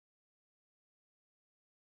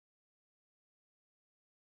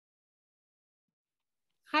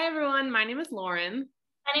Hi everyone, my name is Lauren.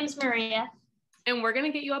 My name's Maria. And we're going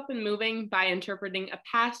to get you up and moving by interpreting a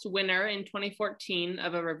past winner in 2014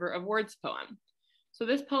 of a River of Words poem. So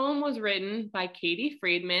this poem was written by Katie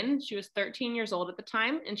Friedman. She was 13 years old at the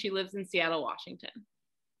time, and she lives in Seattle, Washington.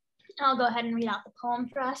 I'll go ahead and read out the poem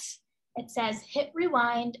for us. It says, hit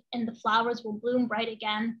rewind and the flowers will bloom bright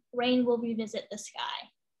again. Rain will revisit the sky.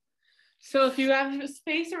 So if you have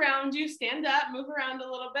space around you, stand up, move around a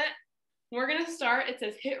little bit. We're going to start. It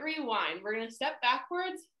says hit rewind. We're going to step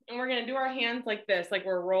backwards and we're going to do our hands like this, like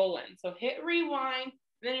we're rolling. So hit rewind,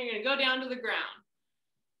 and then you're going to go down to the ground.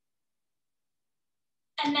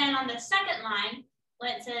 And then on the second line,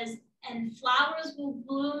 when it says, and flowers will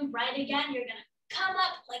bloom bright again, you're going to come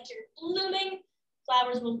up like you're blooming.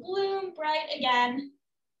 Flowers will bloom bright again.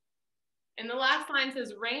 And the last line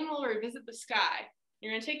says, rain will revisit the sky.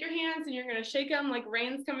 You're going to take your hands and you're going to shake them like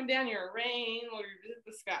rain's coming down. Your rain will revisit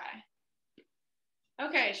the sky.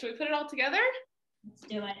 Okay, should we put it all together? Let's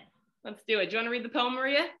do it. Let's do it. Do you want to read the poem,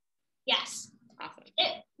 Maria? Yes. Awesome.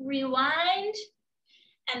 Hit rewind,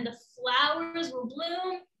 and the flowers will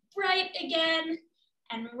bloom bright again,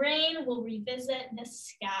 and rain will revisit the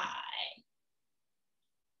sky.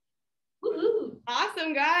 Woohoo!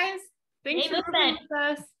 Awesome, guys. Thanks for being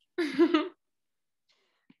with us.